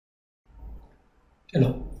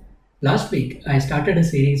Hello. Last week, I started a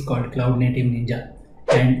series called Cloud Native Ninja.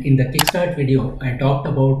 And in the Kickstart video, I talked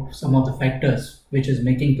about some of the factors which is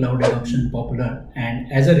making cloud adoption popular. And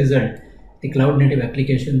as a result, the cloud native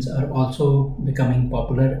applications are also becoming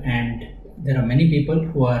popular. And there are many people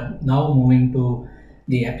who are now moving to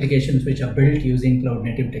the applications which are built using cloud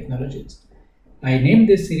native technologies. I named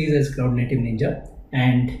this series as Cloud Native Ninja,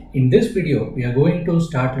 and in this video we are going to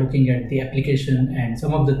start looking at the application and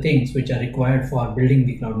some of the things which are required for building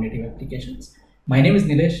the cloud native applications. My name is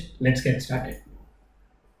Nilesh. Let's get started.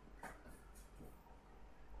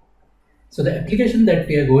 So the application that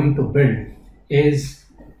we are going to build is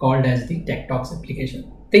called as the TechTalks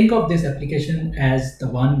application. Think of this application as the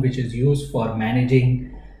one which is used for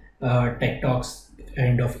managing TechTalks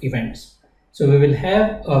kind of events. So we will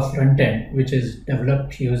have a front end which is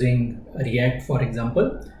developed using React, for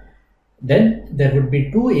example. Then there would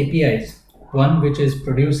be two APIs, one which is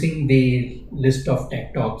producing the list of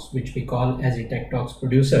TechTalks, which we call as a TechTalks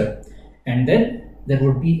producer. And then there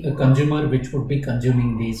would be a consumer which would be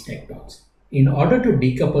consuming these TechTalks. In order to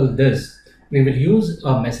decouple this, we will use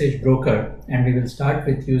a message broker, and we will start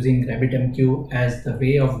with using RabbitMQ as the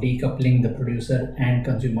way of decoupling the producer and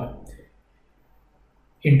consumer.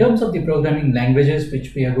 In terms of the programming languages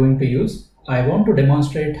which we are going to use, I want to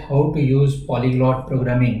demonstrate how to use polyglot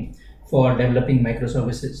programming for developing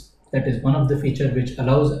microservices. That is one of the features which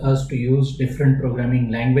allows us to use different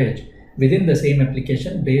programming language within the same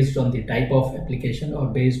application based on the type of application or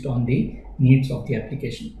based on the needs of the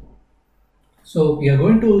application. So we are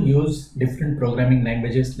going to use different programming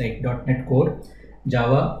languages like .NET Core,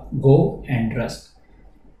 Java, Go, and Rust.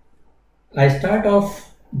 I start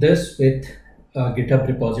off this with a GitHub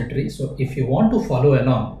repository. So if you want to follow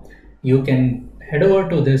along, you can head over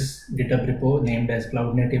to this GitHub repo named as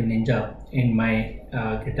Cloud Native Ninja in my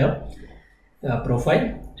GitHub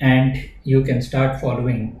profile, and you can start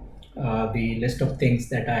following the list of things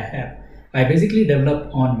that I have. I basically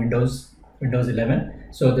develop on Windows 11.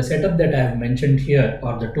 So the setup that I have mentioned here,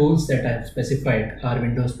 or the tools that I have specified, are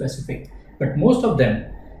Windows specific, but most of them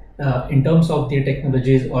in terms of the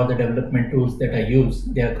technologies or the development tools that I use,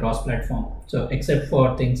 they are cross-platform. So except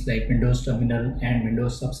for things like Windows Terminal and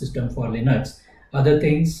Windows Subsystem for Linux, other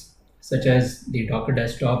things such as the Docker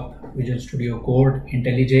Desktop, Visual Studio Code,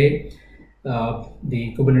 IntelliJ,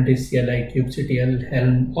 the Kubernetes CLI, kubectl,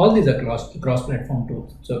 Helm, all these are cross-platform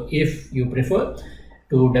tools. So if you prefer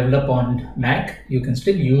to develop on Mac, you can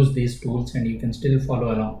still use these tools and you can still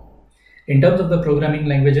follow along. In terms of the programming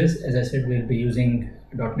languages, as I said, we'll be using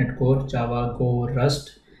 .NET Core, Java, Go,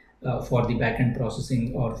 Rust for the backend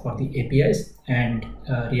processing or for the APIs, and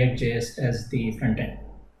React.js as the front end.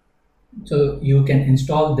 So you can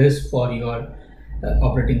install this for your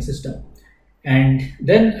operating system. And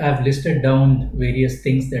then I've listed down various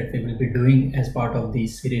things that we will be doing as part of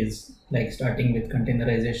this series, like starting with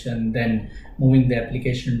containerization, then moving the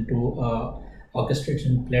application to a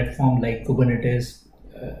orchestration platform like Kubernetes,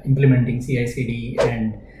 implementing CI/CD,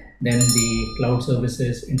 and then the cloud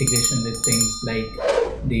services integration with things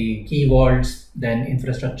like the key vaults, then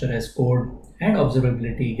infrastructure as code, and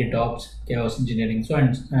observability, GitOps, chaos engineering, so on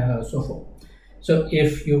and so forth. So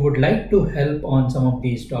if you would like to help on some of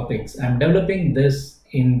these topics, I'm developing this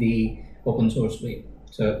in the open source way.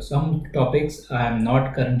 So some topics I am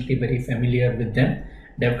not currently very familiar with them.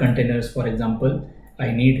 Dev containers, for example,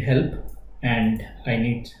 I need help and I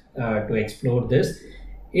need to explore this.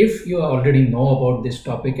 If you already know about this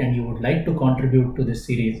topic and you would like to contribute to this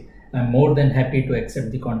series, I'm more than happy to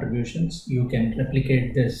accept the contributions. You can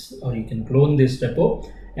replicate this or you can clone this repo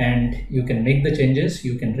and you can make the changes.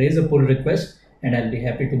 You can raise a pull request and I'll be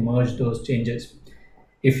happy to merge those changes.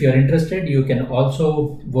 If you're interested, you can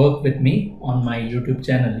also work with me on my YouTube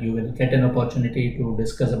channel. You will get an opportunity to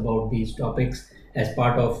discuss about these topics as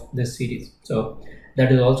part of this series. So that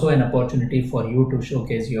is also an opportunity for you to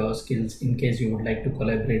showcase your skills in case you would like to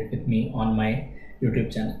collaborate with me on my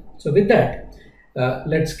YouTube channel. So with that,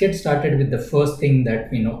 let's get started with the first thing that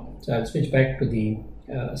we know. So I'll switch back to the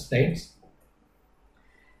slides.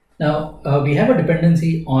 Now we have a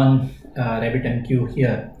dependency on RabbitMQ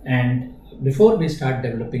here, and before we start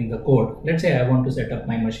developing the code, let's say I want to set up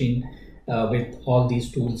my machine with all these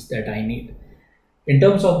tools that I need. In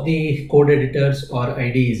terms of the code editors or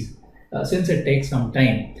IDEs, since it takes some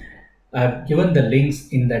time, I've given the links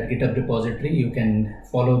in that GitHub repository. You can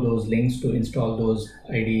follow those links to install those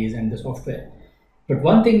IDEs and the software. But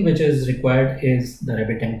one thing which is required is the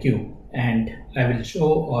RabbitMQ, and I will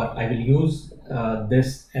show, or I will use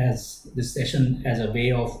this session as a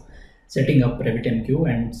way of setting up RabbitMQ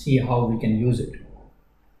and see how we can use it.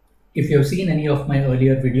 If you have seen any of my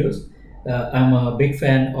earlier videos, I'm a big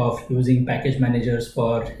fan of using package managers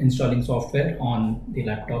for installing software on the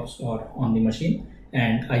laptops or on the machine,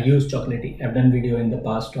 and I use Chocolatey. I've done video in the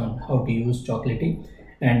past on how to use Chocolatey,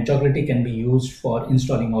 and Chocolatey can be used for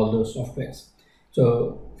installing all those softwares.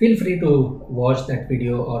 So feel free to watch that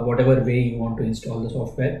video or whatever way you want to install the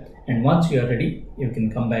software, and once you are ready, you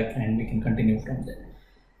can come back and we can continue from there.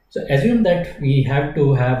 So assume that we have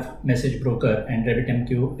to have message broker, and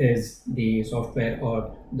RabbitMQ is the software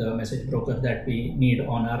or the message broker that we need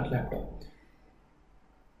on our laptop.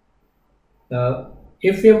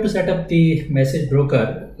 If we have to set up the message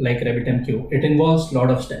broker like RabbitMQ, it involves a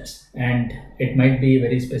lot of steps and it might be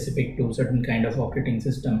very specific to certain kind of operating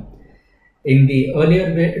system. In the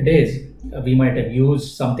earlier days, we might have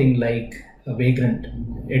used something like Vagrant.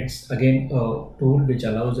 It's again a tool which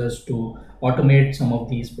allows us to automate some of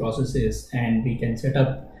these processes, and we can set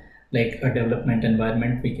up like a development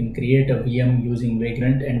environment. We can create a VM using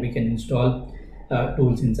Vagrant and we can install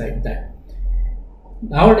tools inside that.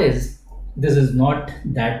 Nowadays, this is not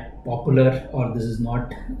that popular, or this is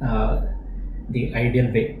not the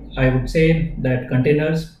ideal way. I would say that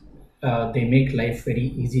containers, they make life very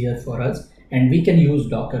easier for us, and we can use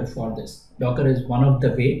Docker for this. Docker is one of the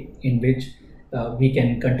way in which we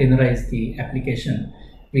can containerize the application.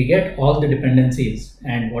 We get all the dependencies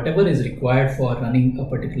and whatever is required for running a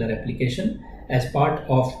particular application as part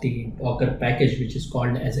of the Docker package, which is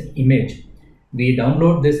called as an image. We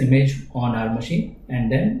download this image on our machine and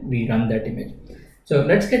then we run that image. So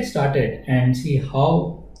let's get started and see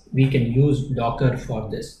how we can use Docker for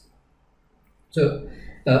this. So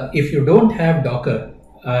if you don't have Docker,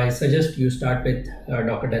 I suggest you start with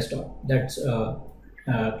Docker Desktop. That's a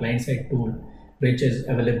client-side tool which is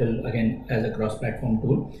available again as a cross-platform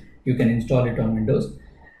tool. You can install it on Windows.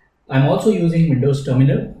 I'm also using Windows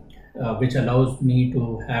Terminal, which allows me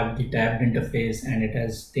to have the tabbed interface, and it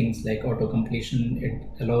has things like auto completion.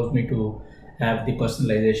 It allows me to have the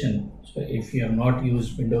personalization. So if you have not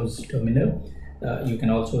used Windows Terminal, you can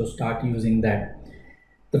also start using that.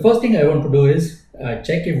 The first thing I want to do is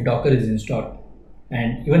check if Docker is installed.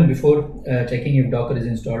 And even before checking if Docker is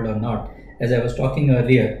installed or not, as I was talking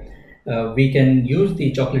earlier, we can use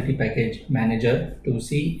the Chocolatey package manager to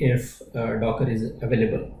see if Docker is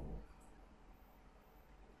available.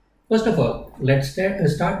 First of all, let's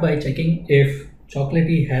start by checking if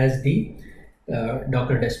Chocolatey has the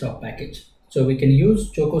Docker desktop package. So we can use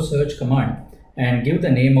choco search command and give the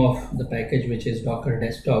name of the package, which is Docker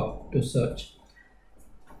desktop, to search.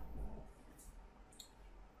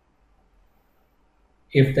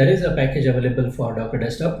 If there is a package available for Docker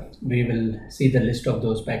desktop, we will see the list of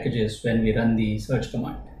those packages when we run the search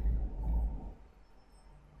command.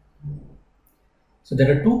 So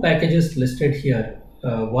there are two packages listed here.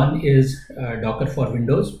 One is Docker for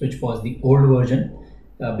Windows, which was the old version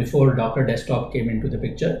before Docker desktop came into the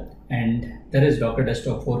picture. And there is Docker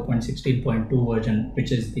desktop 4.16.2 version,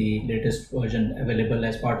 which is the latest version available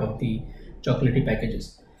as part of the Chocolatey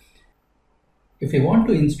packages. If we want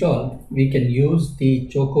to install, we can use the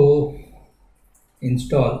choco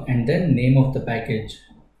install and then name of the package,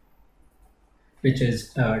 which is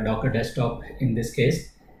Docker desktop in this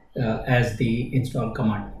case, as the install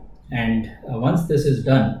command. And once this is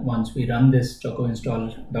done, once we run this choco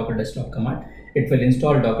install Docker desktop command, it will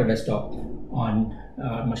install Docker desktop on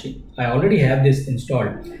our machine. I already have this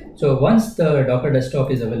installed. So once the Docker desktop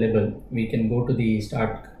is available, we can go to the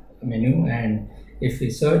start menu, and if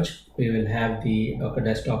we search, we will have the Docker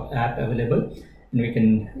desktop app available, and we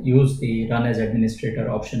can use the run as administrator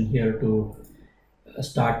option here to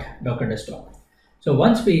start Docker desktop. So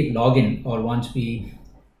once we log in, or once we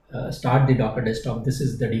start the Docker desktop, this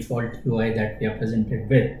is the default UI that we are presented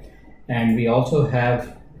with. And we also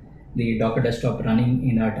have the Docker desktop running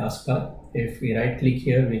in our taskbar. If we right click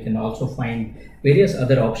here, we can also find various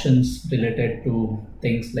other options related to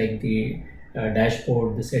things like the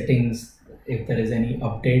dashboard, the settings, if there is any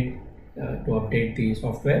update to update the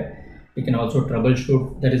software. We can also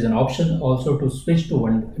troubleshoot. There is an option also to switch to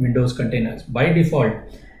Windows containers. By default,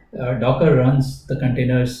 Docker runs the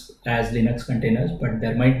containers as Linux containers, but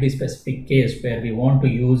there might be specific case where we want to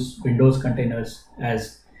use Windows containers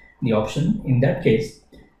as the option. In that case,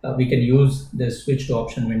 we can use the switch to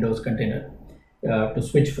option Windows container to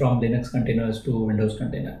switch from Linux containers to Windows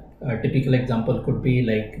container. A typical example could be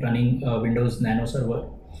like running a Windows Nano server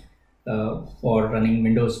for running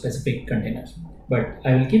Windows specific containers, but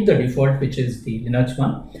I will keep the default, which is the Linux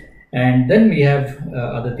one. And then we have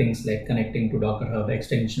other things like connecting to Docker Hub,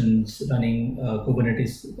 extensions, running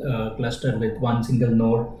Kubernetes cluster with one single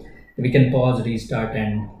node. We can pause, restart,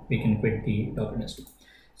 and we can quit the Docker desktop.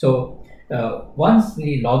 So once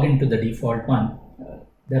we log into the default one,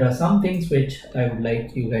 there are some things which I would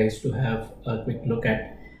like you guys to have a quick look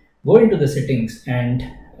at. Go into the settings and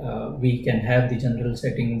we can have the general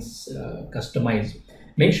settings customized.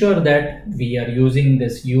 Make sure that we are using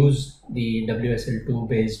this use the WSL2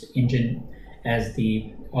 based engine as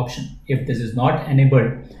the option. If this is not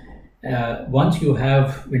enabled, once you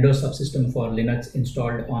have Windows subsystem for Linux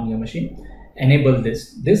installed on your machine, enable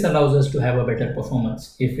this. This allows us to have a better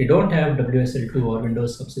performance. If we don't have WSL2 or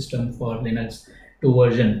Windows subsystem for Linux 2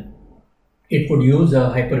 version, it would use a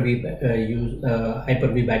Hyper-V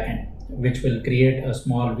backend, which will create a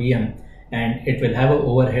small VM, and it will have an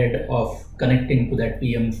overhead of connecting to that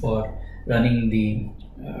VM for running the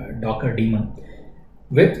Docker daemon.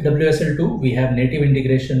 With WSL2, we have native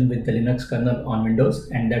integration with the Linux kernel on Windows,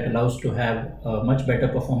 and that allows to have a much better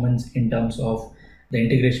performance in terms of the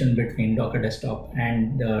integration between Docker Desktop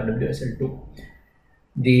and WSL2.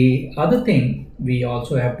 The other thing we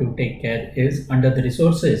also have to take care is under the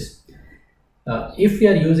resources. If we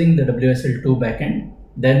are using the WSL2 backend,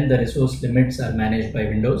 then the resource limits are managed by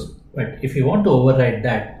Windows. But if you want to override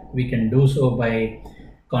that, we can do so by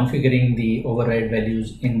configuring the override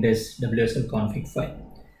values in this WSL config file.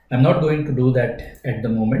 I'm not going to do that at the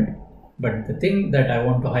moment, but the thing that I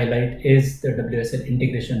want to highlight is the WSL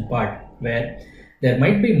integration part, where there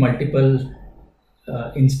might be multiple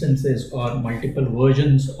instances or multiple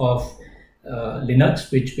versions of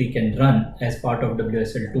Linux which we can run as part of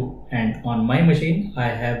WSL2. And on my machine, I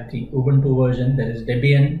have the Ubuntu version, there is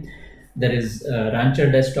Debian, there is Rancher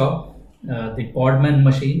Desktop, the Podman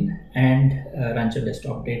machine, and Rancher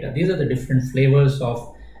Desktop Data. These are the different flavors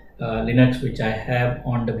of Linux which I have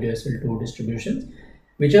on WSL2 distributions.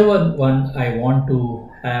 Whichever one I want to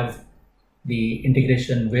have the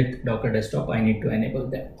integration with Docker Desktop, I need to enable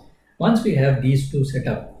them. Once we have these two set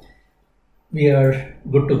up, we are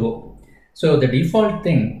good to go. So the default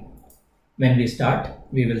thing, when we start,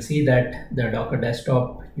 we will see that the Docker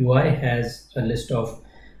Desktop UI has a list of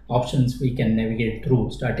options we can navigate through,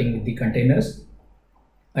 starting with the containers.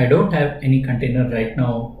 I don't have any container right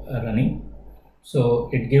now running, so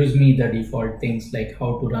it gives me the default things like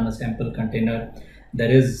how to run a sample container. There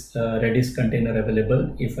is a Redis container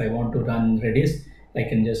available. If I want to run Redis, I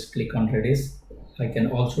can just click on Redis. I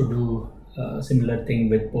can also do a similar thing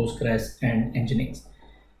with Postgres and Nginx.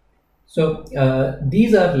 So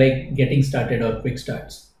these are like getting started or quick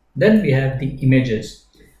starts. Then we have the images,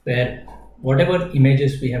 where whatever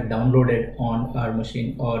images we have downloaded on our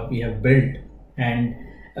machine or we have built and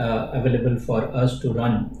available for us to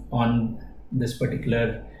run on this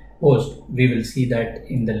particular host, we will see that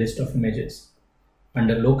in the list of images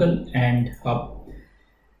under local and hub.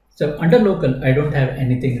 So under local, I don't have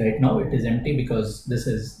anything right now. It is empty because this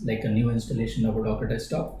is like a new installation of a Docker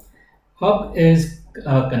Desktop. Hub is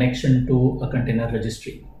a connection to a container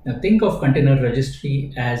registry. Now think of container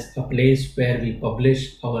registry as a place where we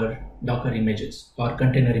publish our Docker images or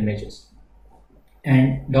container images.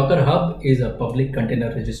 And Docker Hub is a public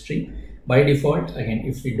container registry. By default, again,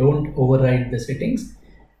 if we don't override the settings,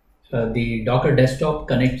 the Docker Desktop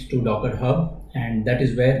connects to Docker Hub, and that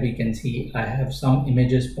is where we can see I have some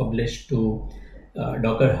images published to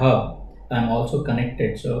Docker Hub. I'm also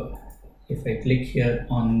connected. So if I click here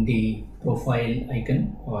on the profile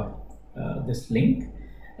icon or this link,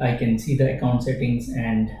 I can see the account settings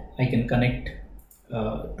and I can connect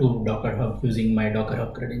to Docker Hub using my Docker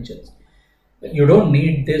Hub credentials. You don't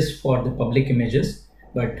need this for the public images,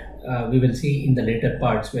 but we will see in the later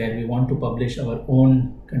parts where we want to publish our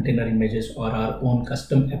own container images or our own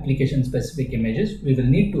custom application specific images. We will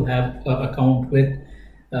need to have an account with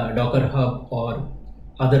Docker Hub or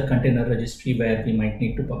other container registry where we might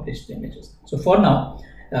need to publish the images. So for now,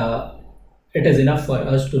 it is enough for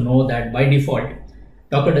us to know that by default,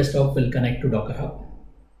 Docker Desktop will connect to Docker Hub.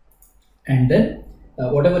 And then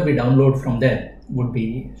whatever we download from there would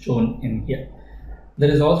be shown in here. There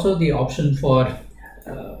is also the option for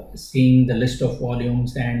seeing the list of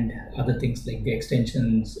volumes and other things like the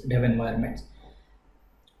extensions, dev environments.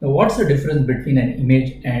 Now, what's the difference between an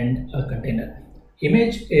image and a container?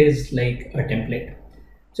 Image is like a template.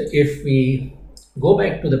 So if we go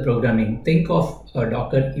back to the programming, think of a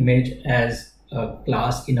Docker image as a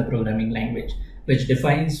class in a programming language, which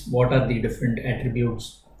defines what are the different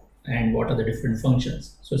attributes and what are the different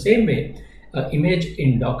functions. So same way, image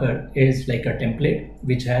in Docker is like a template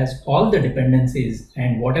which has all the dependencies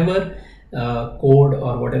and whatever code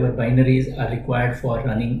or whatever binaries are required for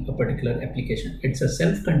running a particular application. It's a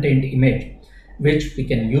self-contained image which we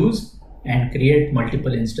can use and create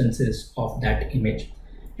multiple instances of that image.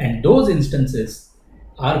 And those instances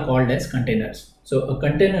are called as containers. So a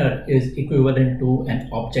container is equivalent to an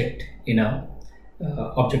object in a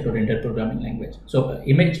object-oriented programming language. So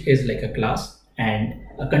image is like a class and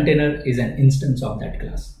a container is an instance of that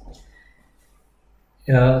class.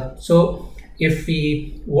 So if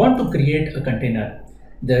we want to create a container,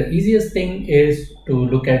 the easiest thing is to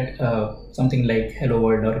look at something like hello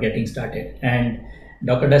world or getting started, and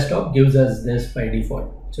Docker Desktop gives us this by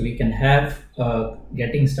default. So we can have a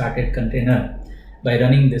getting started container by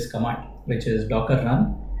running this command, which is docker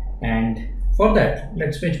run. And for that,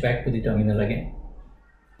 let's switch back to the terminal again.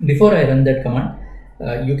 Before I run that command,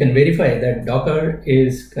 you can verify that Docker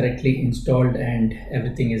is correctly installed and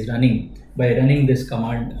everything is running by running this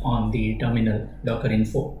command on the terminal docker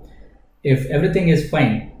info. If everything is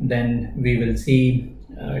fine, then we will see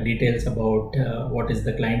details about what is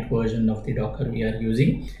the client version of the Docker we are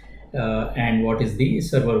using and what is the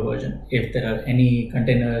server version. If there are any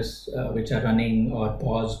containers which are running or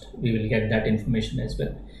paused, we will get that information as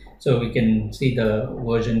well. So we can see the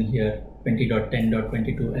version here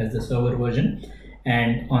 20.10.22 as the server version,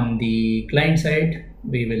 and on the client side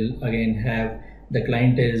we will again have the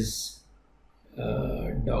client is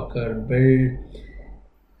docker build.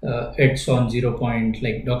 It's on 0.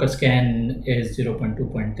 Like docker scan is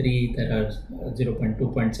 0.2.3. there are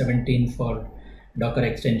 0.2.17 for Docker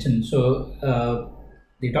extension. So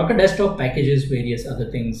the Docker Desktop packages various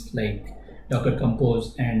other things like Docker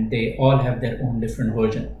Compose, and they all have their own different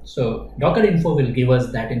version. So Docker info will give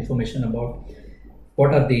us that information about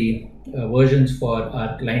what are the versions for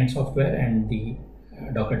our client software and the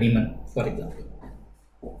Docker daemon, for example.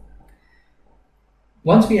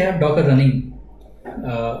 Once we have Docker running,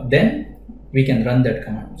 then we can run that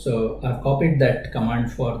command. So I've copied that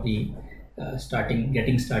command for the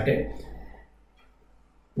getting started.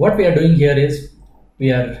 What we are doing here is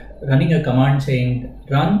we are running a command saying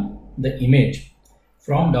run the image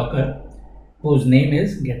from Docker whose name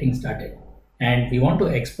is getting started, and we want to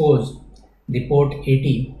expose the port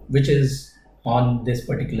 80 which is on this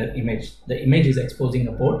particular image. The image is exposing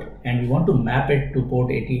a port and we want to map it to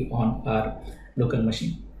port 80 on our local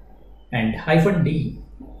machine. And -d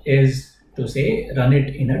is to say run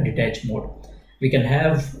it in a detached mode. We can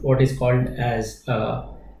have what is called as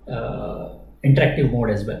interactive mode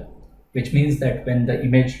as well, which means that when the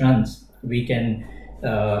image runs, we can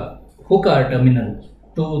hook our terminal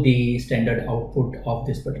to the standard output of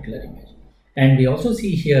this particular image. And we also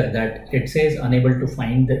see here that it says unable to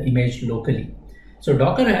find the image locally. So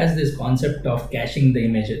Docker has this concept of caching the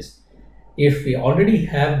images. If we already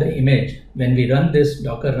have the image, when we run this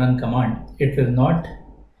docker run command, it will not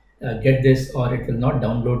get this, or it will not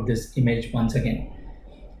download this image once again.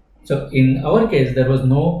 So in our case, there was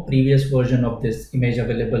no previous version of this image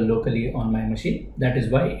available locally on my machine. That is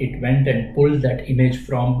why it went and pulled that image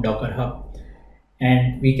from Docker Hub.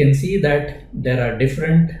 And we can see that there are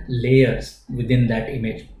different layers within that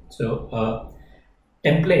image. So a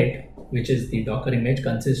template, which is the Docker image,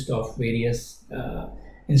 consists of various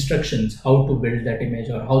instructions how to build that image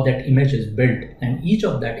or how that image is built, and each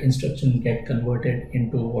of that instruction get converted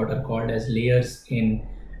into what are called as layers in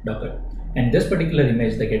Docker. And this particular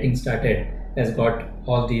image, the getting started, has got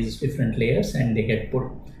all these different layers and they get put.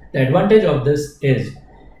 The advantage of this is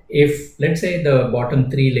if, let's say, the bottom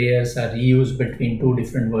 3 layers are reused between 2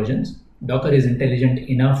 different versions, Docker is intelligent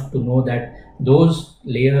enough to know that those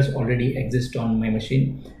layers already exist on my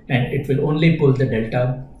machine and it will only pull the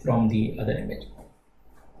delta from the other image.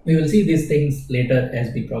 We will see these things later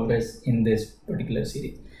as we progress in this particular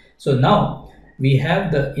series. So now we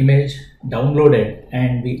have the image downloaded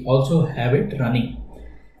and we also have it running.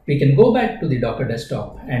 We can go back to the Docker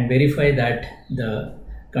Desktop and verify that the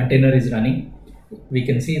container is running. We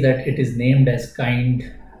can see that it is named as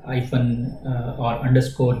kind or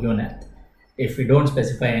underscore Yonath. If we don't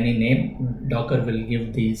specify any name, Docker will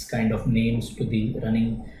give these kind of names to the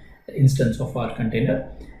running instance of our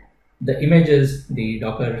container. The image is the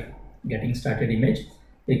Docker getting started image.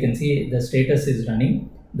 We can see the status is running.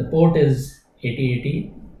 The port is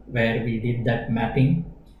 8080 where we did that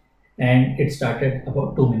mapping, and it started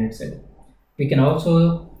about 2 minutes ago. We can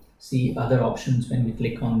also see other options when we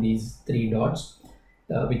click on these 3 dots.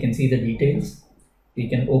 We can see the details. We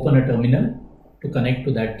can open a terminal to connect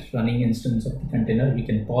to that running instance of the container. We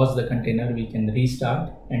can pause the container, we can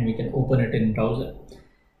restart, and we can open it in browser.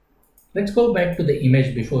 Let's go back to the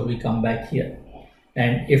image before we come back here.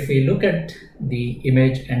 And if we look at the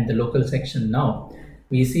image and the local section now,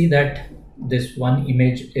 we see that this one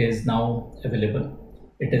image is now available.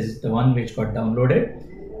 It is the one which got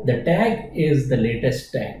downloaded. The tag is the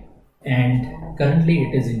latest tag, and currently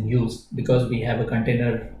it is in use because we have a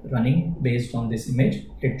container running based on this image.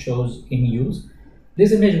 It shows in use.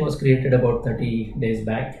 This image was created about 30 days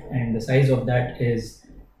back, and the size of that is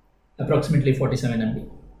approximately 47 MB.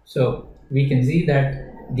 So we can see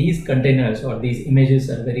that these containers or these images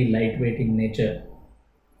are very lightweight in nature,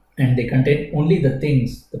 and they contain only the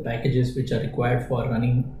things, the packages which are required for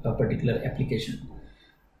running a particular application.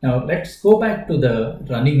 Now let's go back to the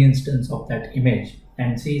running instance of that image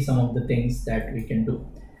and see some of the things that we can do.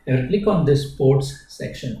 I will click on this ports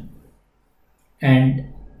section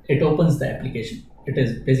and it opens the application. It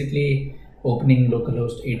is basically opening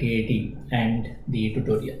localhost 8080 and the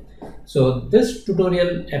tutorial. So this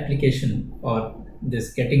tutorial application or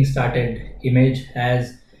this getting started image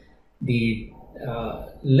has the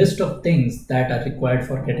list of things that are required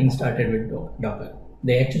for getting started with Docker.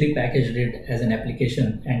 They actually packaged it as an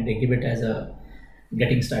application and they give it as a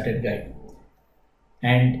getting started guide.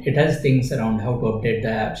 And it has things around how to update the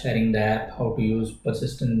app, sharing the app, how to use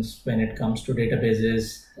persistence when it comes to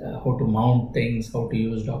databases, how to mount things, how to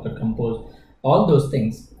use Docker Compose, all those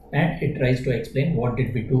things. And it tries to explain what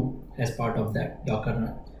did we do as part of that Docker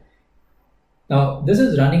run. Now this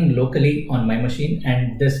is running locally on my machine,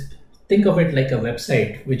 and this, think of it like a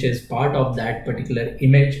website which is part of that particular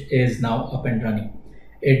image is now up and running.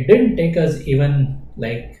 It didn't take us even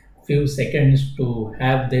like few seconds to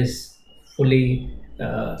have this fully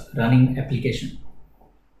running application.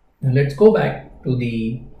 Now let's go back to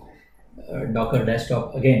the Docker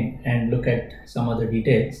desktop again and look at some other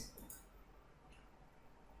details.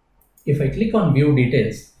 If I click on view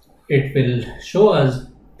details, it will show us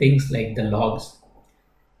things like the logs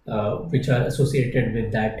which are associated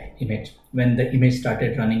with that image. When the image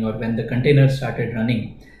started running or when the container started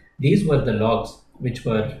running, these were the logs which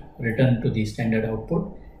were written to the standard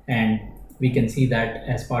output, and we can see that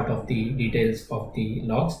as part of the details of the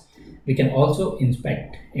logs. We can also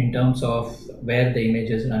inspect in terms of where the image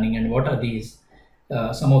is running and what are these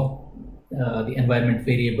some of the environment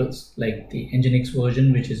variables, like the Nginx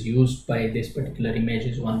version which is used by this particular image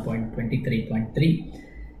is 1.23.3.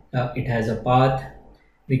 It has a path.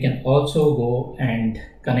 We can also go and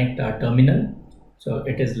connect our terminal. So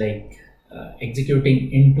it is like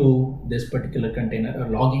executing into this particular container or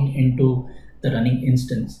logging into the running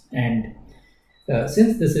instance. And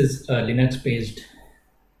since this is a Linux based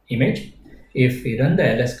image, if we run the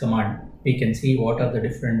ls command, we can see what are the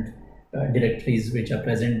different directories which are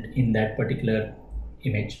present in that particular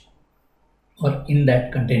image or in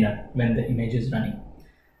that container when the image is running.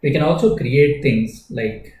 We can also create things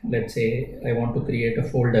like, let's say I want to create a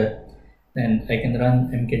folder, then I can run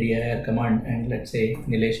mkdir command, and let's say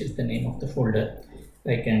Nilesh is the name of the folder.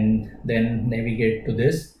 I can then navigate to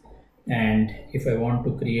this, and if I want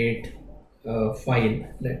to create a file,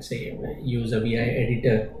 let's say use a vi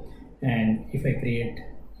editor, and if I create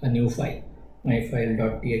a new file, my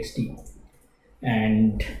file.txt,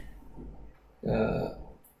 and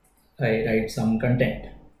I write some content.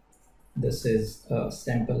 This is a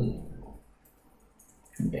sample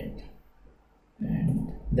content,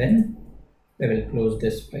 and then I will close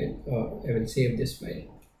this file, or I will save this file.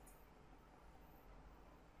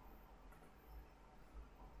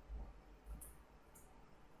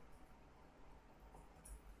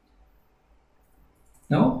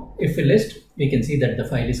 Now if we list, we can see that the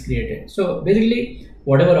file is created. So basically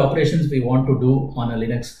whatever operations we want to do on a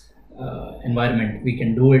Linux environment, we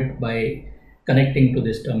can do it by connecting to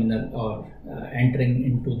this terminal or entering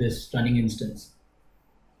into this running instance.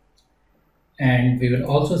 And we will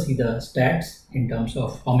also see the stats in terms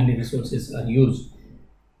of how many resources are used.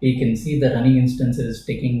 We can see the running instances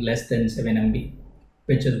taking less than 7 MB,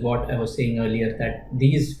 which is what I was saying earlier, that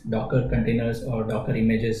these Docker containers or Docker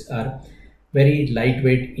images are very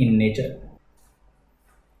lightweight in nature.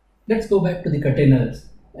 Let's go back to the containers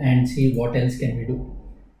and see what else can we do.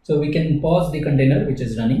 So we can pause the container which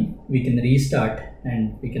is running, we can restart,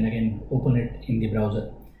 and we can again open it in the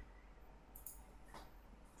browser.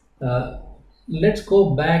 Let's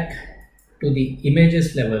go back to the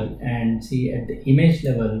images level and see at the image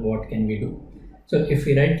level what can we do. So if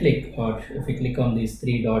we right click, or if we click on these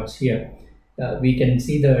three dots here, we can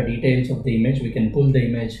see the details of the image. We can pull the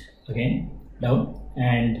image again down,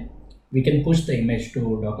 and we can push the image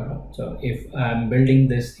to Docker Hub. So if I'm building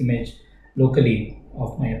this image locally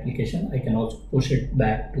of my application, I can also push it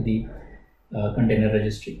back to the container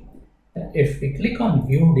registry. If we click on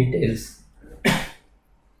view details,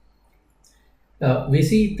 we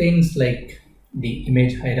see things like the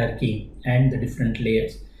image hierarchy and the different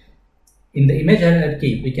layers. In the image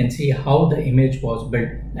hierarchy, we can see how the image was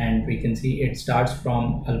built, and we can see it starts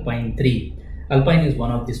from Alpine 3. Alpine is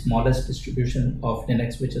one of the smallest distribution of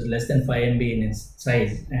Linux, which is less than 5 MB in its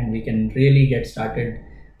size, and we can really get started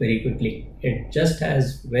very quickly. It just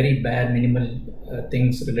has very bare minimal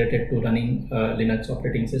things related to running a Linux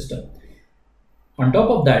operating system. On top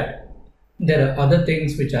of that, There are other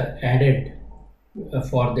things which are added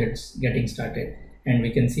for this getting started, and we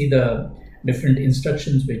can see the different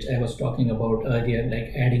instructions which I was talking about earlier,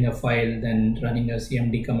 like adding a file, then running a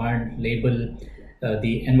cmd command, label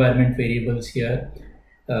the environment variables here,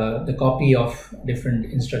 the copy of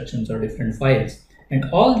different instructions or different files, and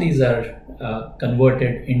all these are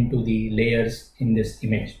converted into the layers in this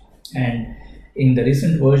image. And in the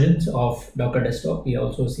recent versions of Docker Desktop, we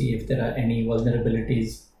also see if there are any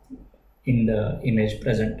vulnerabilities in the image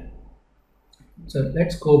present. So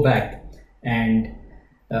let's go back and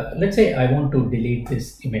let's say I want to delete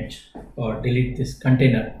this image or delete this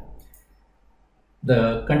container.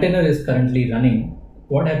 The container is currently running.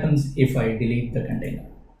 What happens if I delete the container?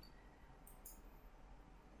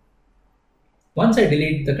 Once I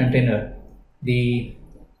delete the container, the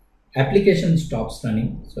application stops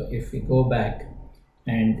running. So if we go back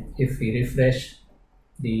and if we refresh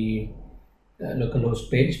the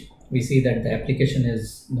localhost page, we see that the application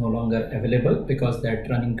is no longer available because that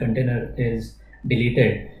running container is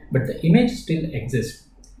deleted, but the image still exists,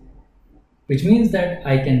 which means that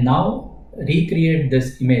I can now recreate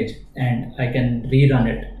this image and I can rerun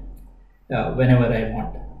it whenever I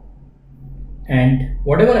want. And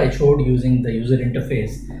whatever I showed using the user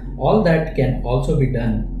interface, all that can also be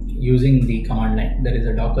done using the command line. There is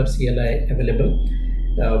a Docker CLI available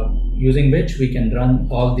using which we can run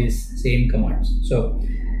all these same commands. So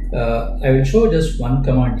I will show just one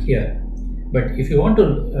command here, but if you want to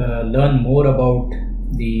learn more about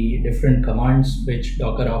the different commands which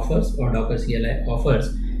Docker offers or Docker CLI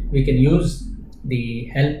offers, we can use the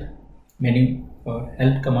help menu or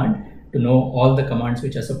help command to know all the commands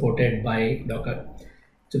which are supported by Docker.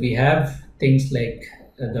 So we have things like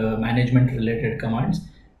the management related commands,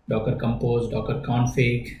 Docker compose, Docker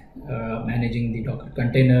config, managing the Docker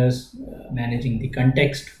containers, managing the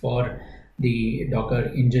context for the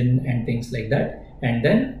Docker engine and things like that, and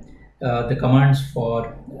then the commands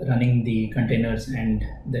for running the containers and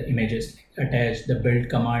the images, like attach, the build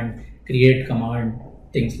command, create command,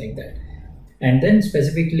 things like that. And then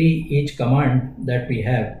specifically each command that we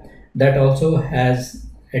have, that also has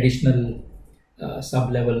additional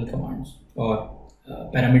sub-level commands or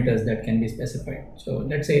parameters that can be specified. So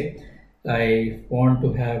let's say I want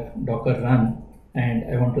to have Docker run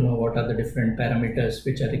and I want to know what are the different parameters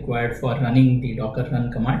which are required for running the Docker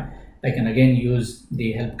run command. I can again use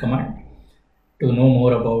the help command to know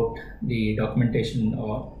more about the documentation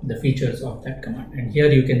or the features of that command. And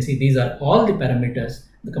here you can see these are all the parameters,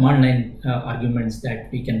 the command line arguments that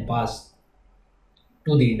we can pass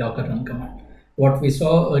to the Docker run command. What we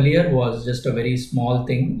saw earlier was just a very small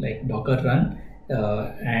thing like Docker run,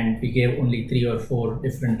 and we gave only 3 or 4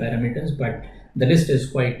 different parameters, but the list is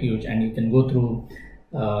quite huge and you can go through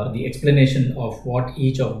the explanation of what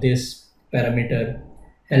each of this parameter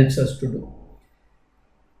helps us to do.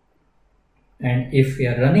 And if we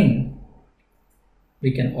are running,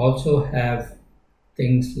 we can also have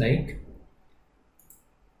things like,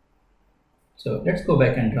 so let's go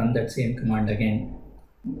back and run that same command again,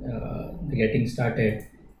 the getting started,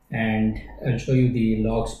 and I'll show you the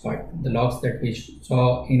logs part. The logs that we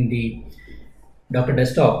saw in the Docker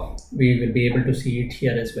desktop, we will be able to see it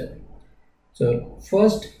here as well. So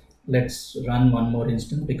first, let's run one more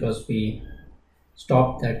instance because we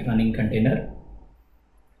stopped that running container.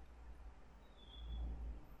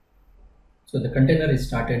 So the container is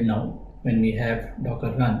started now when we have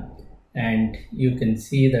Docker run, and you can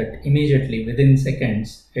see that immediately within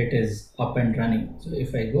seconds it is up and running. So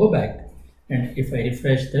if I go back and if I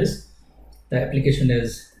refresh this, the application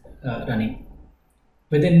is running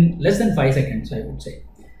within less than 5 seconds, I would say.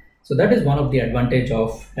 So that is one of the advantage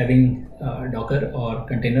of having Docker or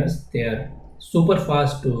containers. They are super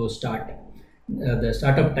fast to start. The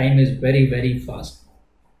startup time is very, very fast.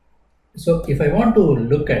 So if I want to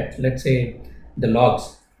look at, let's say, the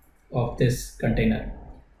logs of this container,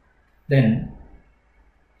 then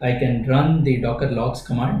I can run the Docker logs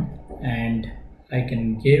command and I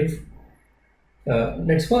can give,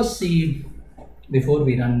 let's first see, before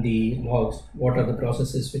we run the logs, what are the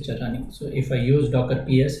processes which are running. So if I use Docker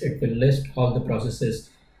PS, it will list all the processes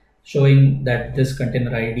showing that this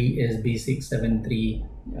container ID is B673,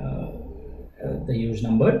 the use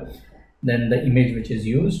number, then the image which is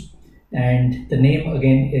used, and the name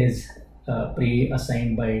again is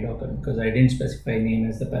pre-assigned by Docker because I didn't specify name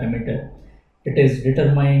as the parameter. It is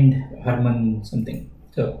determined Herman something.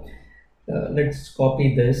 So let's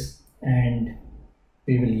copy this and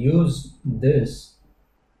we will use this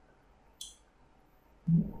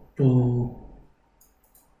to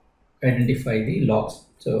identify the logs.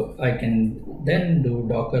 So I can then do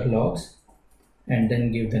Docker logs and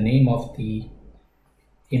then give the name of the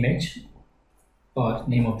image or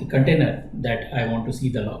name of the container that I want to see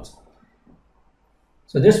the logs.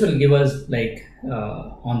 So this will give us like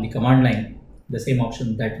on the command line the same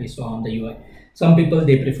option that we saw on the UI. Some people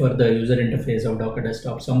they prefer the user interface of Docker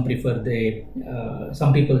Desktop. Some people they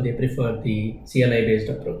prefer the CLI based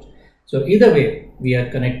approach. So either way, we are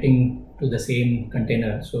connecting to the same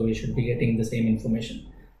container, so we should be getting the same information.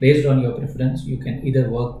 Based on your preference, you can either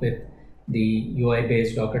work with the UI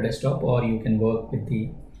based Docker Desktop or you can work with the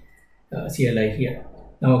CLI here.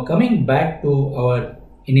 Now coming back to our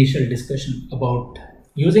initial discussion about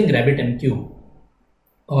using RabbitMQ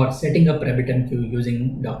or setting up RabbitMQ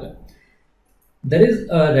using Docker. There is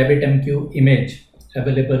a RabbitMQ image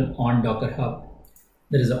available on Docker Hub.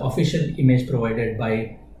 There is an official image provided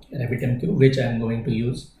by RabbitMQ, which I am going to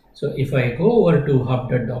use. So if I go over to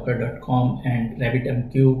hub.docker.com and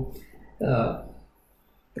RabbitMQ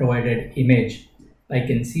provided image, I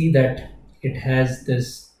can see that it has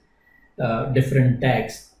this different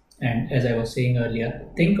tags. And as I was saying earlier,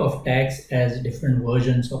 think of tags as different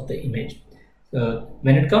versions of the image. So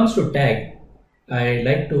when it comes to tag, I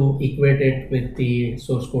like to equate it with the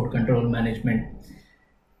source code control management.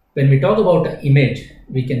 When we talk about an image,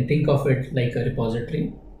 we can think of it like a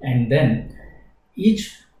repository, and then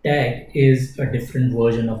each tag is a different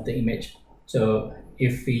version of the image. So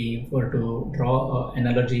if we were to draw an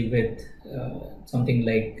analogy with something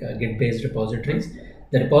like Git-based repositories,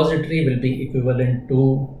 the repository will be equivalent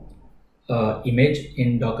to image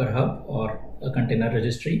in Docker Hub or a container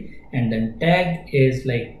registry, and then tag is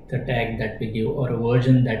like the tag that we give or a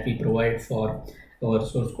version that we provide for our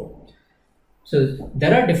source code. So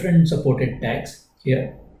there are different supported tags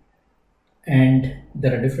here, and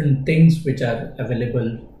there are different things which are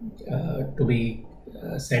available to be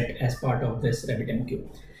set as part of this RabbitMQ.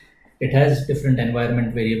 It has different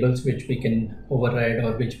environment variables which we can override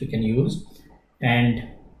or which we can use, and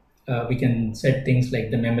we can set things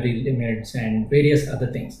like the memory limits and various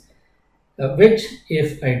other things, which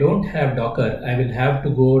if I don't have Docker, I will have to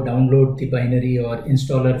go download the binary or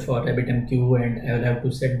installer for RabbitMQ, and I will have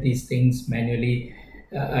to set these things manually.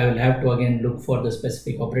 I will have to again look for the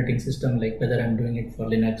specific operating system, like whether I'm doing it for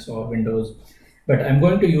Linux or Windows. But I'm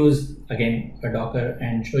going to use again a Docker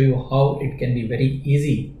and show you how it can be very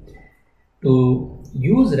easy to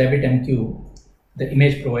use RabbitMQ, the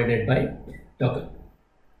image provided by Docker.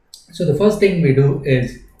 So the first thing we do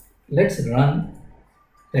is let's run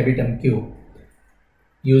RabbitMQ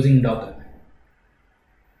using Docker.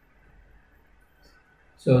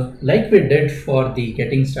 So like we did for the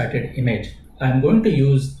getting started image, I'm going to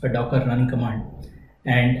use a Docker run command,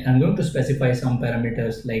 and I'm going to specify some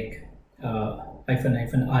parameters like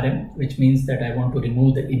 -rm, which means that I want to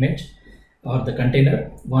remove the image or the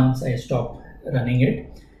container once I stop running it.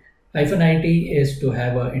 -it is to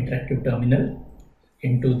have an interactive terminal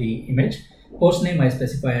into the image. Hostname I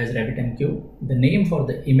specify as RabbitMQ. The name for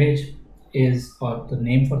the image is, or the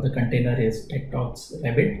name for the container is TechTalks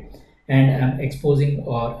Rabbit, and I'm exposing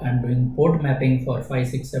or I'm doing port mapping for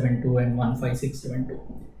 5672 and 15672.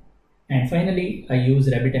 And finally, I use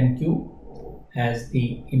RabbitMQ as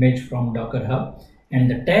the image from Docker Hub, and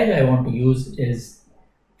the tag I want to use is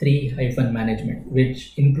 3-management,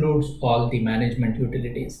 which includes all the management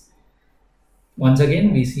utilities. Once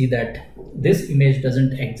again, we see that this image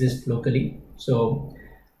doesn't exist locally, so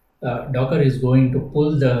Docker is going to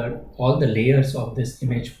pull all the layers of this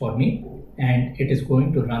image for me, and it is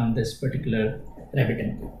going to run this particular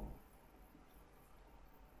RabbitMQ.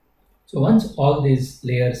 So once all these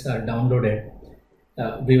layers are downloaded,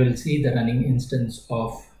 we will see the running instance of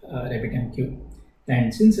RabbitMQ.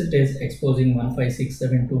 And since it is exposing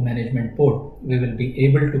 15672 management port, we will be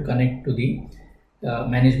able to connect to the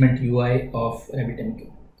management UI of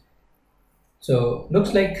RabbitMQ. So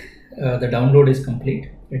looks like the download is complete.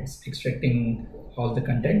 It's extracting all the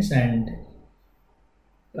contents, and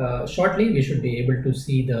shortly we should be able to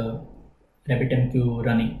see the RabbitMQ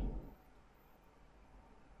running.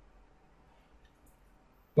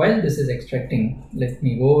 While this is extracting, let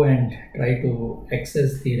me go and try to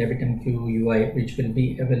access the RabbitMQ UI, which will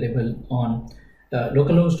be available on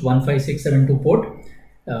localhost 15672 port,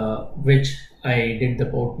 which I did the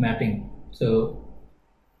port mapping. So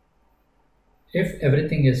if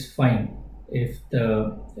everything is fine, if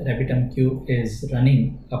the RabbitMQ is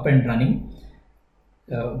running, up and running,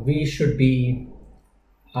 we should be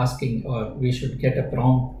asking, or we should get a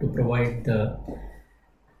prompt to provide the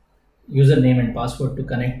username and password to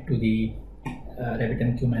connect to the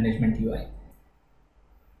RabbitMQ management UI.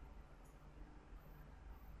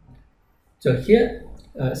 So here,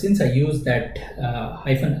 since I use that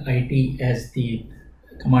 -it as the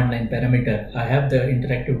command line parameter, I have the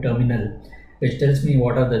interactive terminal which tells me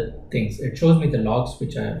what are the things. It shows me the logs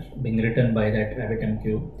which are being written by that RabbitMQ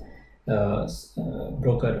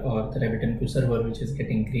broker or the RabbitMQ server which is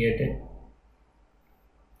getting created.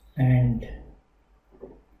 And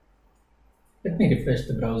let me refresh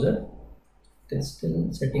the browser. It is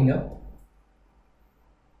still setting up.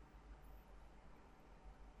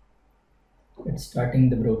 It's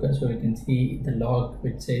starting the broker, so you can see the log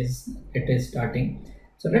which says it is starting.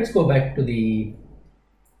 So let's go back to the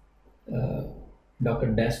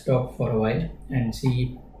Docker desktop for a while and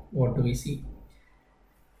see what do we see.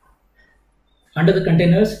 Under the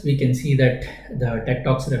containers, we can see that the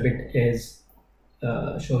TechTalks Rabbit is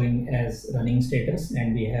showing as running status,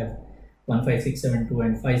 and we have 15672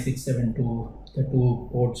 and 5672, the two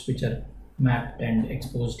ports which are mapped and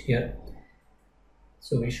exposed here.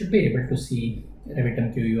 So we should be able to see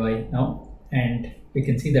RabbitMQ UI now, and we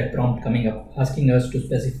can see that prompt coming up asking us to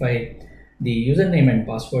specify the username and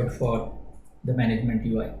password for the management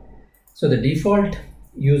UI. So the default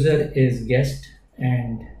user is guest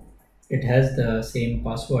and it has the same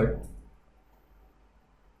password.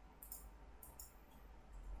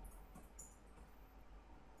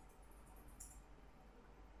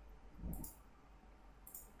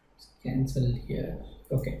 Cancel here.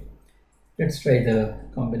 Okay, let's try the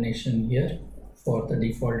combination here for the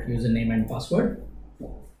default username and password,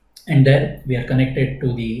 and then we are connected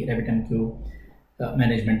to the RabbitMQ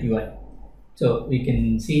management UI. So we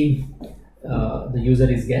can see the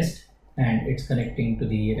user is guest and it's connecting to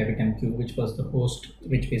the RabbitMQ, which was the host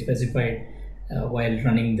which we specified while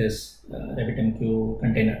running this RabbitMQ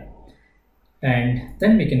container. And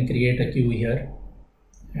then we can create a queue here,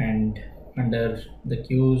 and under the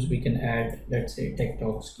queues we can add, let's say,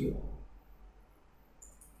 TechTalks queue.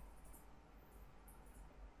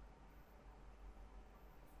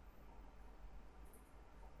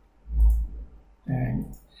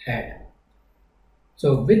 And add.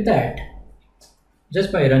 So with that,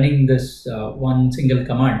 just by running this one single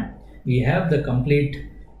command, we have the complete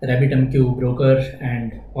RabbitMQ broker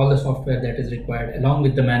and all the software that is required along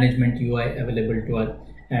with the management UI available to us.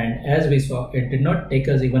 And as we saw, it did not take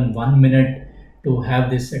us even 1 minute to have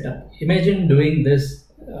this set up. Imagine doing this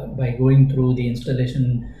by going through the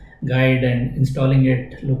installation guide and installing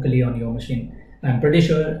it locally on your machine. I'm pretty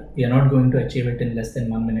sure we are not going to achieve it in less than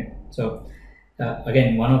 1 minute. So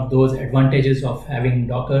again, one of those advantages of having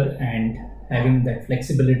Docker and having that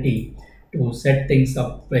flexibility to set things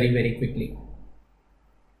up very, very quickly.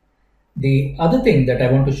 The other thing that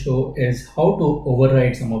I want to show is how to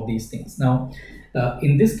override some of these things. Now,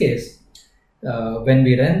 in this case, when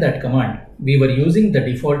we ran that command, we were using the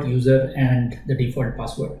default user and the default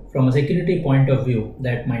password. From a security point of view,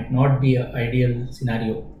 that might not be an ideal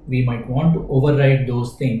scenario. We might want to override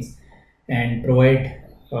those things and provide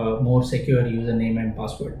more secure username and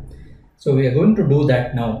password. So we are going to do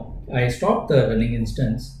that now. I stopped the running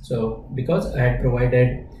instance. So because I had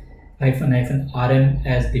provided --rm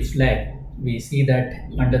as the flag, we see that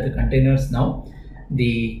under the containers now,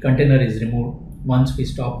 the container is removed once we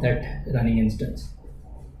stop that running instance.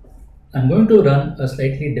 I'm going to run a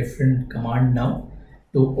slightly different command now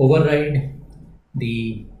to override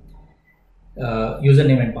the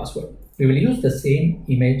username and password. We will use the same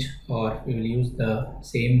image, or we will use the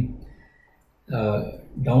same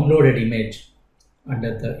downloaded image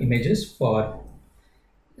under the images for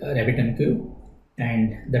RabbitMQ,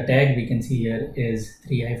 and the tag we can see here is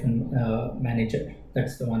 3-manager.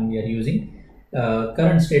 That's the one we are using.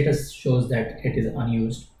 Current status shows that it is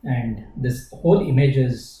unused, and this whole image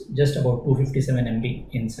is just about 257 MB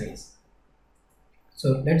in size.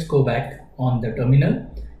 So let's go back on the terminal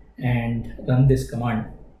and run this command,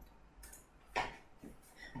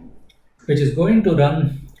 which is going to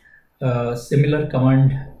run a similar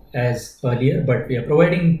command as earlier, but we are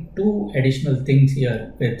providing two additional things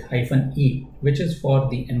here with -e, which is for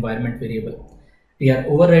the environment variable. We are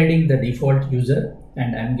overriding the default user,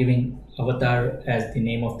 and I'm giving avatar as the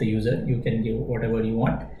name of the user. You can give whatever you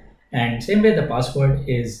want, and same way the password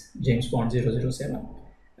is JamesBond007.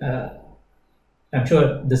 I'm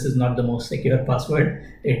sure this is not the most secure password.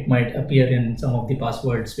 It might appear in some of the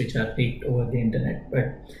passwords which are leaked over the internet, but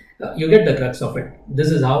you get the crux of it.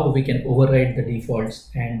 This is how we can override the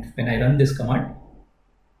defaults. And when I run this command,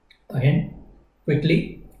 again, quickly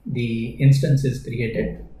the instance is created,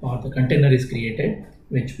 or the container is created,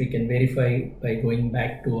 which we can verify by going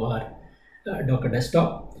back to our Docker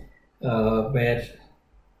desktop, where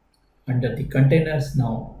under the containers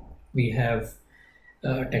now we have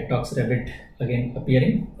TechTalks Rabbit again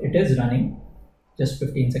appearing. It is running just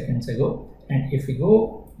 15 seconds ago, and if we go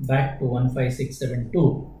back to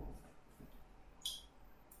 15672,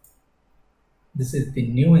 this is the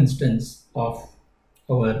new instance of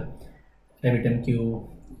our RabbitMQ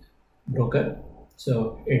Docker.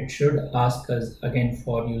 So it should ask us again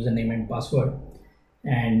for username and password,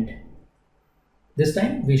 and this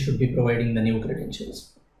time we should be providing the new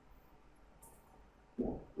credentials.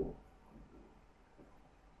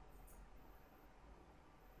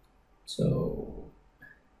 So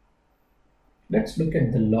let's look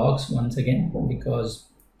at the logs once again, because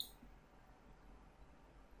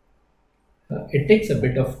it takes a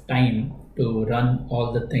bit of time to run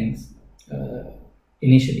all the things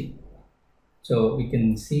initially. So we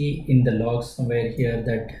can see in the logs somewhere here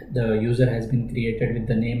that the user has been created with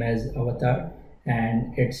the name as avatar,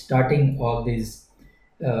 and it's starting all these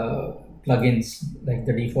plugins like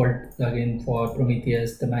the default plugin for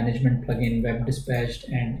Prometheus, the management plugin, web dispatched,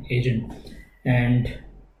 and agent, and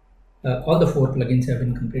all the 4 plugins have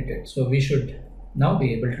been completed. So we should now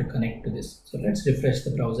be able to connect to this. So let's refresh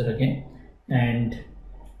the browser again, and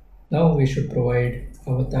now we should provide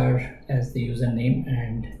avatar as the username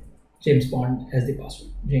and James Bond as the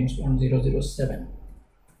password, James Bond 007.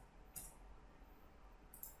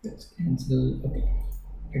 Let's cancel. Okay,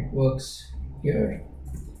 it works here.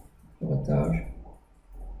 Avatar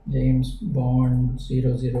James Bond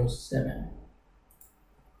 007.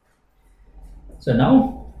 So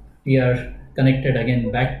now we are connected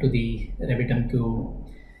again back to the RabbitMQ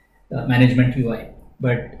management UI,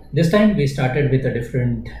 but this time we started with a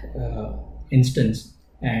different instance,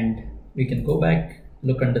 and we can go back,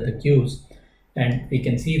 look under the queues, and we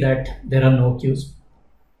can see that there are no queues.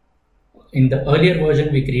 In the earlier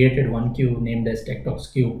version, we created one queue named as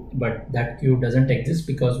TechTalks queue, but that queue doesn't exist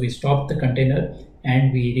because we stopped the container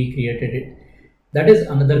and we recreated it. That is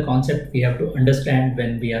another concept we have to understand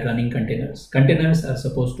when we are running containers. Containers are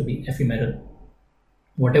supposed to be ephemeral.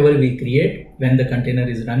 Whatever we create when the container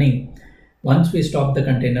is running, once we stop the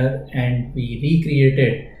container and we recreate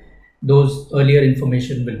it, those earlier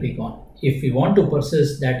information will be gone. If we want to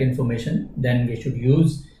persist that information, then we should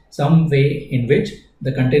use some way in which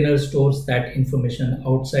the container stores that information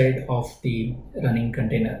outside of the running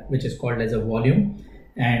container, which is called as a volume,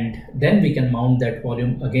 and then we can mount that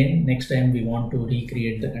volume again next time we want to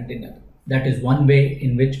recreate the container. That is one way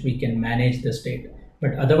in which we can manage the state,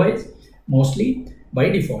 but otherwise mostly by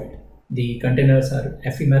default the containers are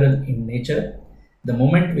ephemeral in nature. The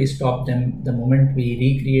moment we stop them, the moment we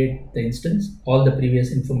recreate the instance, all the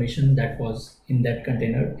previous information that was in that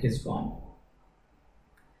container is gone.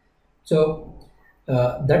 So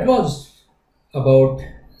that was about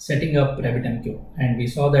setting up RabbitMQ, and we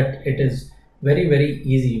saw that it is very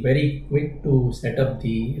easy, very quick to set up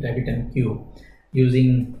the RabbitMQ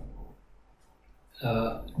using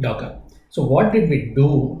Docker. So what did we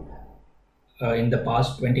do in the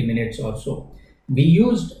past 20 minutes or so? We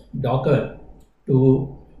used Docker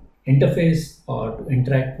to interface or to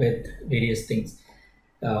interact with various things.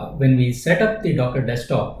 When we set up the Docker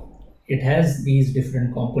desktop, it has these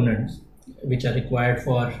different components which are required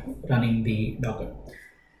for running the Docker.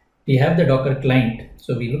 We have the Docker client.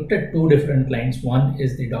 So we looked at 2 different clients. One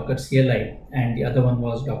is the Docker CLI and the other one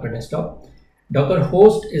was Docker desktop. Docker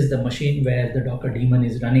host is the machine where the Docker daemon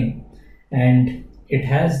is running, and it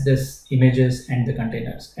has this images and the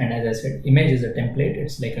containers. And as I said, image is a template.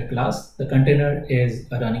 It's like a class. The container is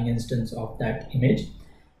a running instance of that image.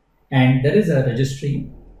 And there is a registry,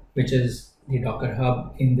 which is the Docker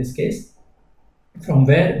hub in this case, from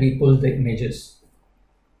where we pull the images.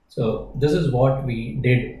 So this is what we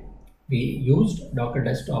did. We used Docker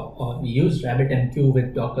desktop, or we used RabbitMQ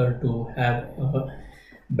with Docker to have a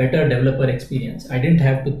better developer experience. I didn't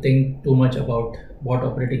have to think too much about what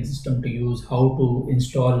operating system to use, how to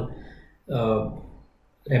install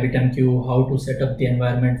RabbitMQ, how to set up the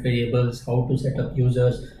environment variables, how to set up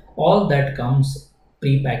users. All that comes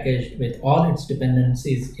pre-packaged with all its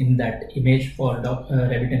dependencies in that image for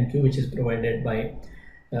RabbitMQ, which is provided by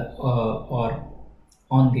or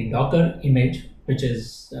on the Docker image, which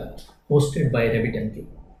is hosted by RabbitMQ.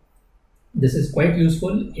 This is quite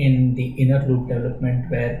useful in the inner loop development,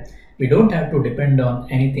 where we don't have to depend on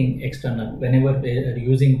anything external. Whenever we are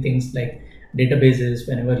using things like databases,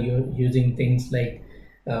 whenever you're using things like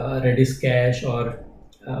Redis cache, or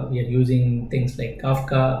we are using things like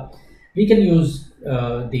Kafka, we can use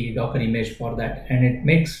the Docker image for that, and it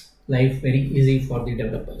makes life very easy for the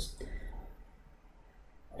developers.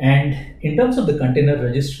 And in terms of the container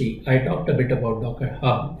registry, I talked a bit about Docker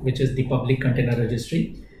Hub, which is the public container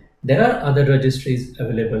registry. There are other registries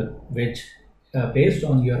available which based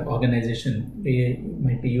on your organization, we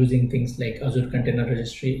might be using things like Azure Container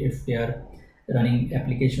Registry if we are running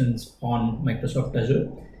applications on Microsoft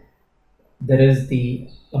Azure. There is the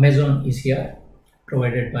Amazon ECR.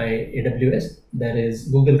 provided by AWS. There is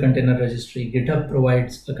Google Container Registry, GitHub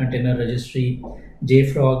provides a container registry,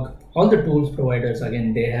 JFrog, all the tools providers,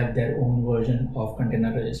 again, they have their own version of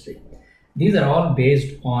container registry. These are all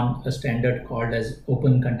based on a standard called as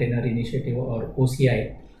Open Container Initiative or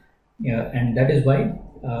OCI. And that is why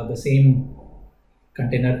the same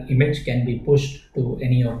container image can be pushed to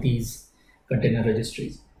any of these container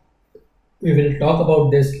registries. We will talk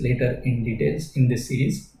about this later in details in this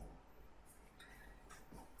series.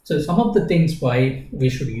 So some of the things why we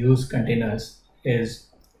should use containers is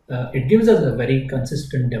it gives us a very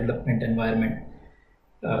consistent development environment.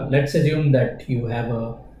 Let's assume that you have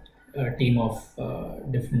a team of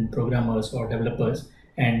different programmers or developers,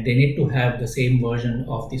 and they need to have the same version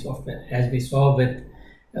of the software. As we saw with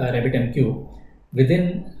RabbitMQ,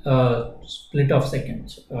 within a split of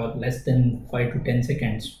seconds, less than 5 to 10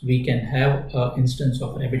 seconds, we can have an instance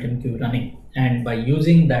of RabbitMQ running. And by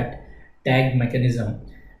using that tag mechanism,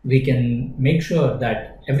 we can make sure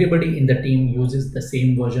that everybody in the team uses the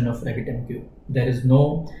same version of RabbitMQ. There is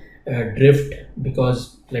no drift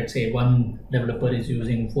because, let's say, one developer is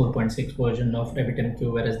using 4.6 version of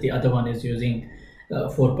RabbitMQ, whereas the other one is using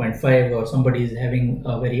 4.5, or somebody is having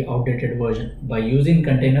a very outdated version. By using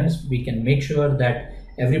containers, we can make sure that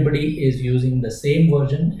everybody is using the same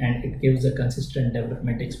version, and it gives a consistent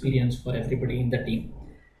development experience for everybody in the team.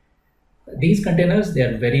 These containers, they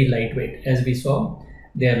are very lightweight. As we saw,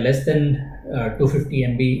 they are less than 250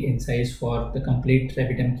 MB in size for the complete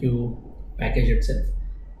RabbitMQ package itself.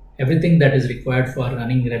 Everything that is required for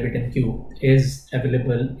running RabbitMQ is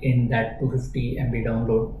available in that 250 MB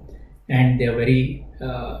download, and they are very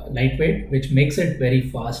lightweight, which makes it very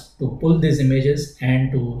fast to pull these images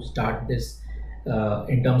and to start this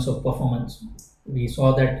in terms of performance. We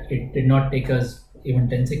saw that it did not take us even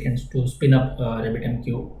 10 seconds to spin up a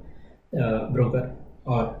RabbitMQ broker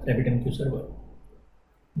or RabbitMQ server.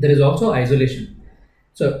 There is also isolation.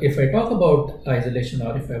 So if I talk about isolation,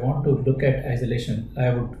 or if I want to look at isolation, I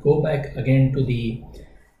would go back again to the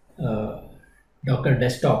Docker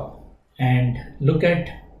desktop and look at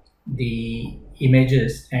the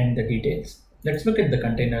images and the details. Let's look at the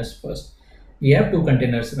containers first. We have two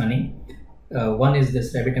containers running. One is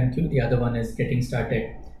this RabbitMQ, the other one is getting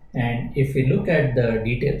started. And if we look at the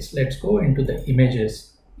details, let's go into the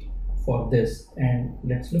images for this, and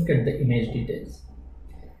let's look at the image details.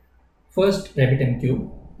 First,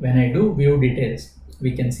 RabbitMQ, when I do view details,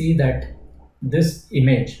 we can see that this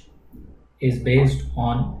image is based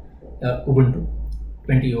on Ubuntu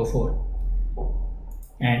 2004.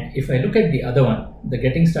 And if I look at the other one, the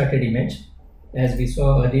getting started image, as we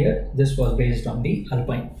saw earlier, this was based on the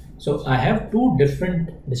Alpine. So I have two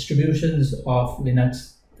different distributions of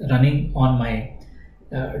Linux running on my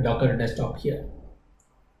Docker desktop here.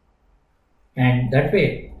 And that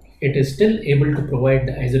way, it is still able to provide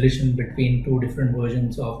the isolation between two different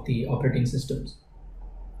versions of the operating systems,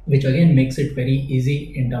 which again makes it very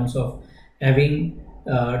easy in terms of having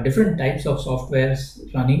different types of softwares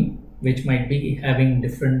running, which might be having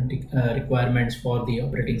different requirements for the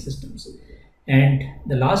operating systems. And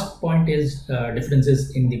the last point is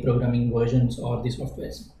differences in the programming versions or the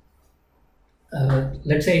softwares.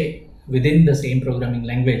 Let's say within the same programming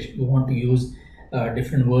language, you want to use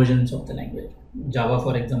different versions of the language. Java,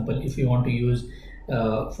 for example, if you want to use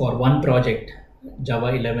for one project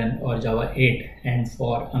Java 11 or Java 8, and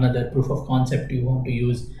for another proof of concept you want to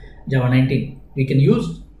use Java 19, we can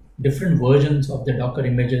use different versions of the Docker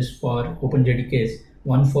images for OpenJDKs,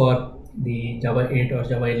 one for the Java 8 or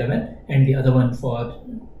Java 11 and the other one for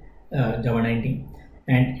Java 19.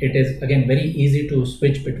 And it is again very easy to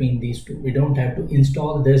switch between these two. We don't have to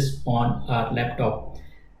install this on our laptop.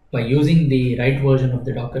 By using the right version of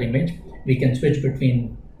the Docker image, we can switch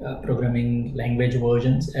between programming language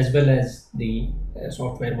versions as well as the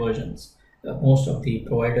software versions. Most of the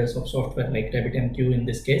providers of software, like RabbitMQ in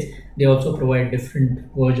this case, they also provide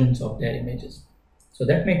different versions of their images. So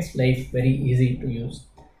that makes life very easy to use.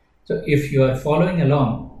 So if you are following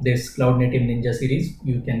along this Cloud Native Ninja series,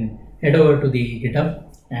 you can head over to the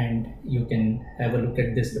GitHub and you can have a look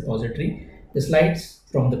at this repository. The slides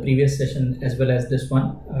from the previous session as well as this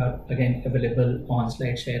one are again available on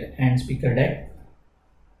SlideShare and SpeakerDeck.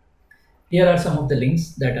 Here are some of the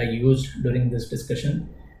links that I used during this discussion.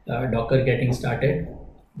 Docker getting started,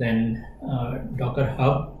 then Docker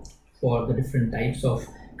Hub for the different types of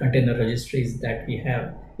container registries that we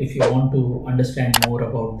have. If you want to understand more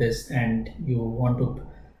about this and you want to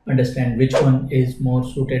understand which one is more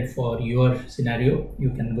suited for your scenario, you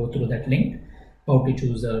can go through that link, how to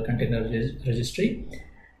choose a container registry.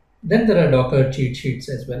 Then there are Docker cheat sheets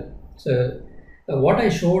as well. So what I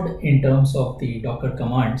showed in terms of the Docker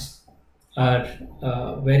commands are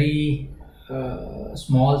a very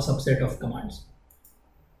small subset of commands,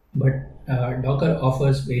 but Docker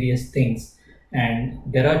offers various things, and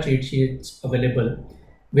there are cheat sheets available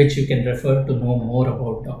which you can refer to know more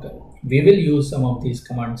about Docker. We will use some of these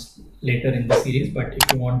commands later in the series, but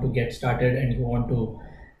if you want to get started and you want to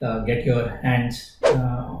get your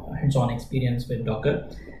hands-on experience with Docker,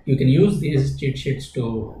 you can use these cheat sheets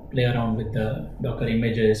to play around with the Docker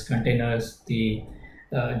images, containers, the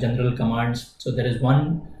general commands. So there is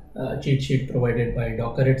one cheat sheet provided by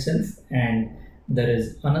Docker itself, and there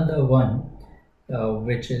is another one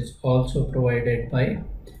which is also provided by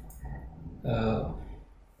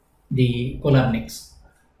the Collabnix.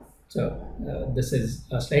 So this is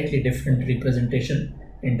a slightly different representation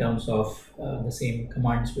in terms of the same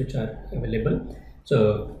commands which are available.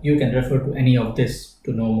 So you can refer to any of this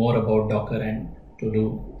to know more about Docker and to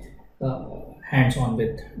do hands-on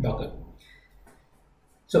with Docker.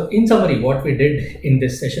 So in summary, what we did in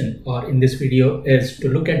this session or in this video is to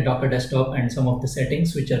look at Docker Desktop and some of the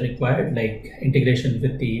settings which are required, like integration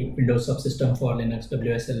with the Windows subsystem for Linux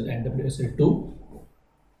WSL and WSL2,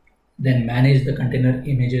 then manage the container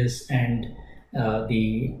images and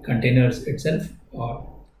the containers itself, or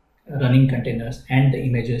running containers and the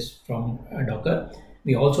images from Docker.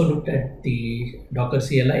 We also looked at the Docker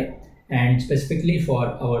CLI, and specifically for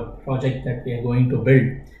our project that we are going to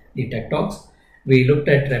build, the TechTalks, we looked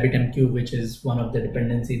at RabbitMQ, which is one of the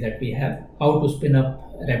dependency that we have, how to spin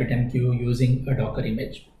up RabbitMQ using a Docker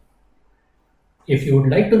image. If you would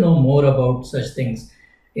like to know more about such things,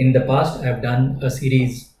 in the past I have done a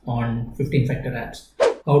series on 15-factor apps,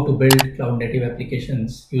 how to build cloud native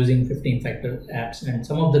applications using 15-factor apps, and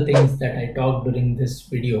some of the things that I talked during this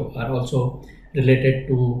video are also related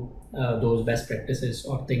to those best practices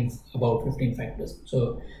or things about 15 factors.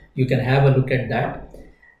 So you can have a look at that.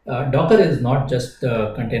 Docker is not just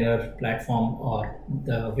the container platform or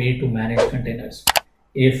the way to manage containers.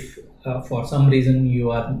 If for some reason you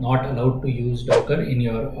are not allowed to use Docker in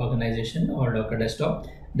your organization or Docker Desktop,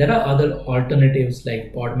 there are other alternatives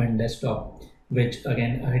like Podman Desktop, which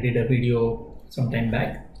again I did a video some time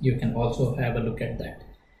back. You can also have a look at that.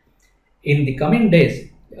 In the coming days,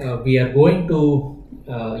 we are going to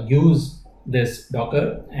use this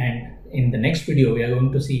Docker, and in the next video we are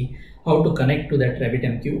going to see how to connect to that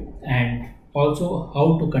RabbitMQ and also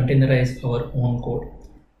how to containerize our own code,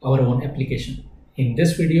 our own application. In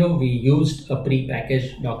this video, we used a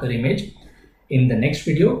pre-packaged Docker image. In the next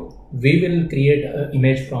video, we will create an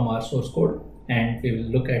image from our source code and we will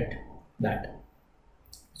look at that.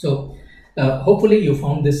 So hopefully you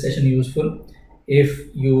found this session useful.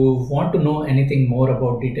 If you want to know anything more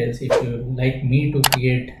about details, if you like me to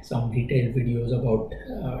create some detailed videos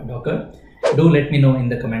about Docker, do let me know in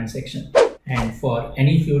the comment section. And for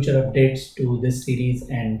any future updates to this series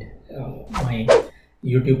and my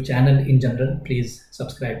YouTube channel in general, please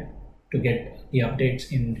subscribe to get the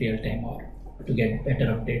updates in real time or to get better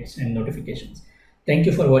updates and notifications. Thank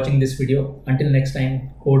you for watching this video. Until next time,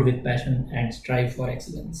 code with passion and strive for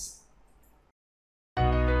excellence.